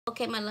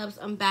Okay, my loves,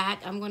 I'm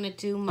back. I'm going to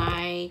do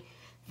my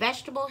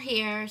vegetable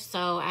here.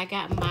 So I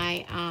got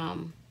my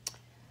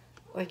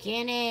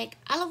organic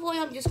olive oil.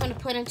 I'm just going to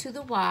put into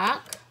the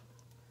wok.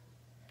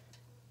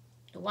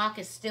 The wok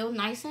is still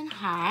nice and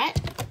hot.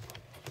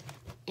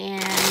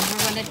 And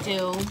we're going to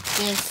do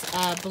this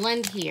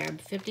blend here.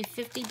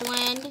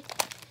 50-50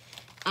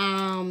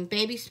 blend.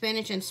 Baby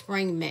spinach and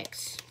spring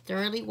mix.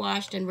 Thoroughly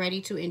washed and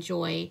ready to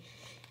enjoy.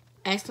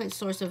 Excellent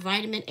source of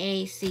vitamin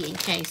A, C, and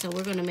K. So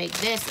we're going to make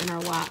this in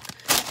our wok.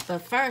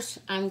 But first,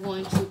 I'm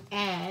going to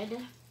add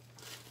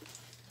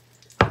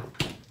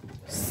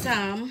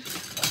some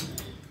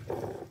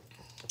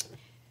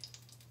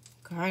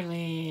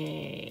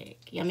garlic.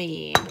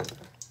 Yummy.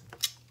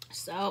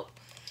 So,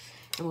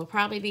 and we'll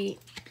probably be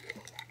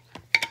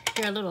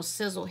hear a little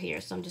sizzle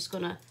here. So I'm just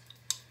going to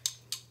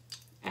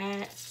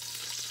add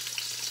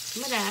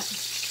some of that.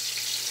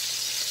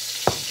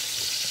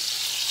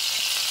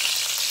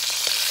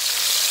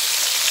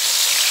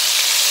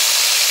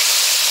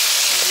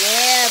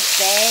 Yeah,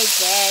 baby,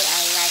 I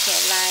like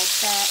it like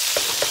that.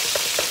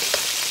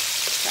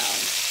 So,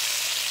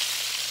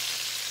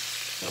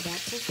 go back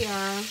to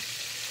here.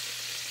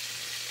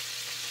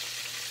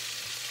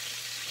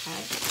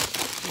 Okay,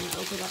 I'm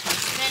gonna open up my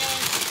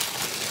spinach.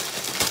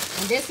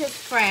 And this is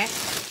fresh.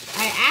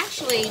 I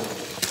actually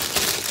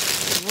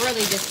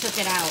really just took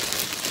it out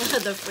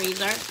of the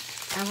freezer.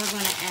 And we're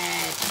gonna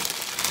add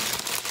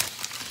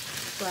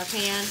to our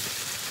pan.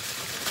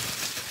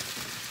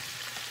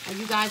 And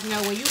you guys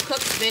know when you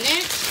cook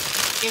spinach,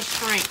 it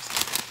shrinks.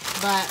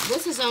 But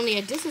this is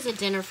a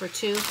dinner for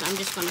two, so I'm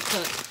just gonna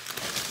cook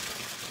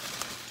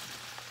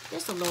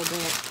just a little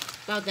bit.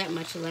 About that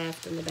much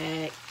left in the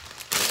bag.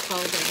 Just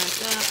fold it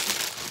back up.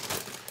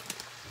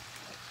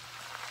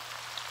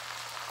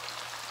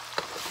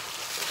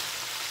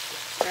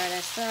 Stir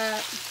this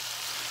up.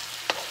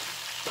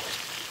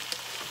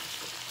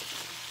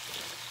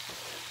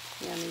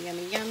 Yummy,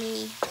 yummy,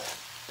 yummy.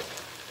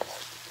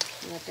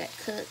 Let that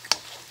cook.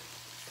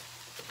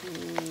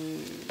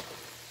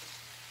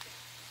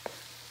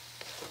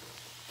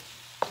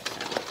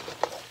 So,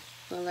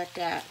 we'll let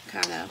that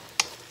kind of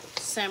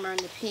simmer in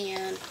the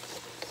pan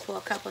for a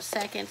couple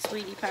seconds,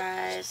 sweetie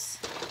pies.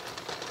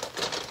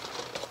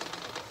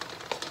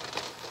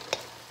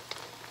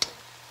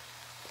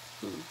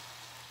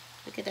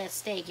 Look at that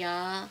steak,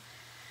 y'all.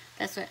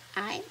 That's what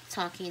I'm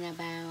talking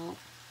about.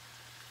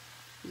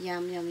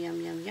 Yum, yum, yum,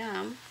 yum,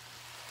 yum.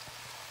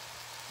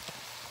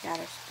 Got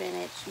our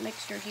spinach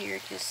mixture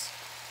here, just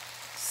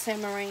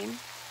simmering.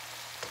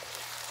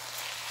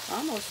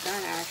 Almost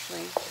done,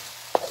 actually.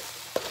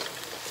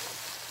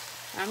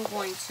 I'm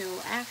going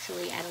to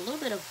actually add a little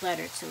bit of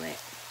butter to it.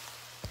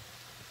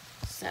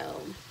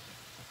 So,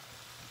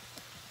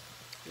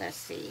 let's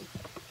see.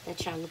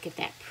 Let y'all look at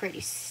that pretty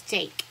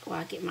steak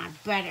while I get my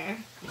butter.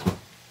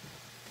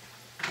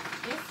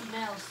 It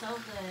smells so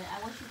good. I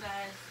want you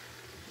guys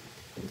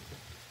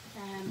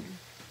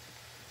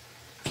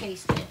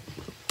taste it.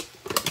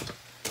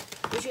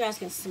 But you guys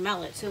can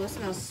smell it too. It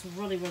smells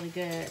really, really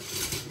good.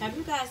 Have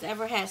you guys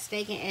ever had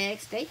steak and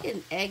eggs? Steak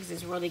and eggs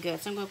is really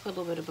good. So I'm going to put a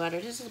little bit of butter.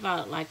 This is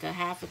about like a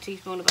half a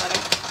teaspoon of butter.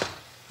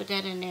 Put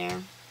that in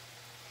there.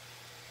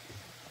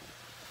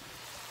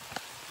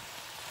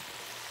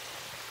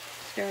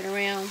 Stir it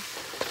around.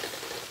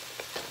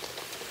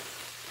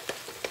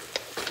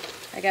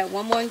 I got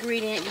one more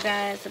ingredient, you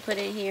guys, to put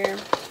in here.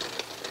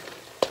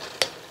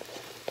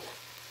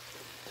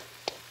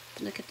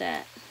 Look at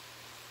that.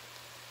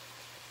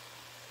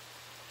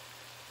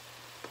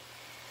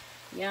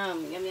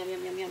 Yum, yum, yum,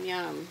 yum, yum, yum,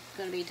 yum. It's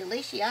gonna be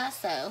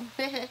delicioso.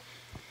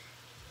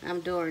 I'm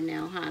doing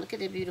now, huh? Look at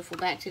the beautiful,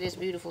 back to this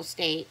beautiful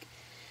steak.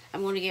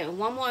 I'm gonna get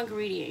one more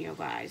ingredient, you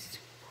guys.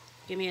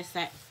 Give me a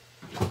sec.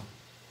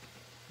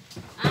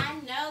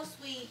 I know,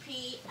 sweet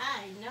pea.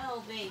 I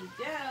know, baby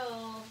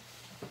girl.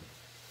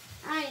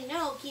 I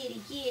know, kitty,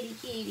 kitty,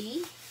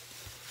 kitty.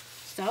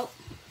 So,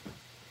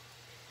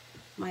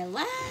 my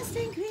last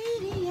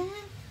ingredient.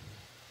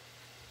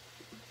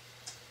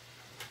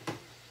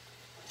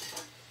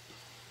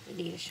 I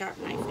need a sharp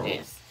knife for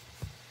this,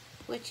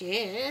 which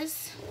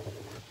is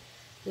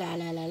la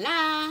la la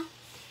la.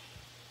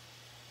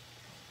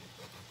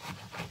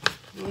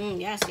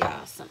 Yes,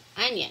 y'all, some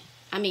onion.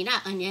 I mean,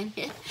 not onion.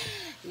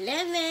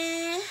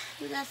 Lemon.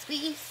 We got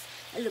squeeze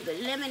a little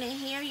bit of lemon in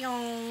here,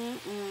 y'all.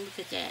 Look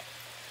at that,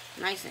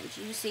 nice and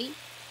juicy.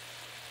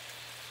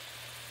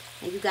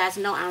 And you guys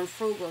know I'm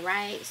frugal,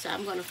 right? So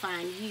I'm gonna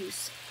find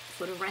use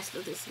for the rest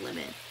of this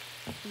lemon.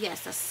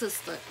 Yes, a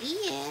sister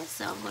is.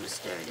 So I'm gonna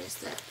stir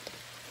this up.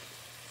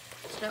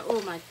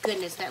 Oh my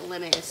goodness, that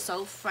lemon is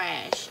so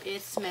fresh.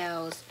 It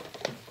smells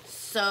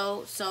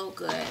so, so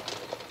good.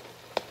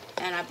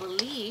 And I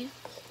believe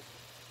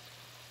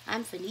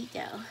I'm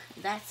finito.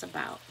 That's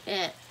about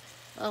it.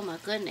 Oh my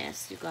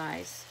goodness, you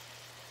guys.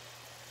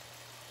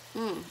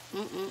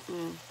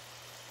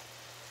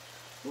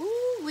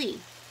 Ooh-wee.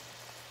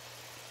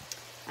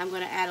 I'm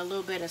going to add a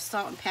little bit of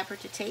salt and pepper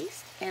to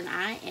taste. And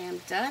I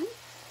am done.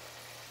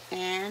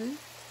 And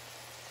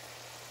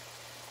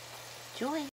enjoy.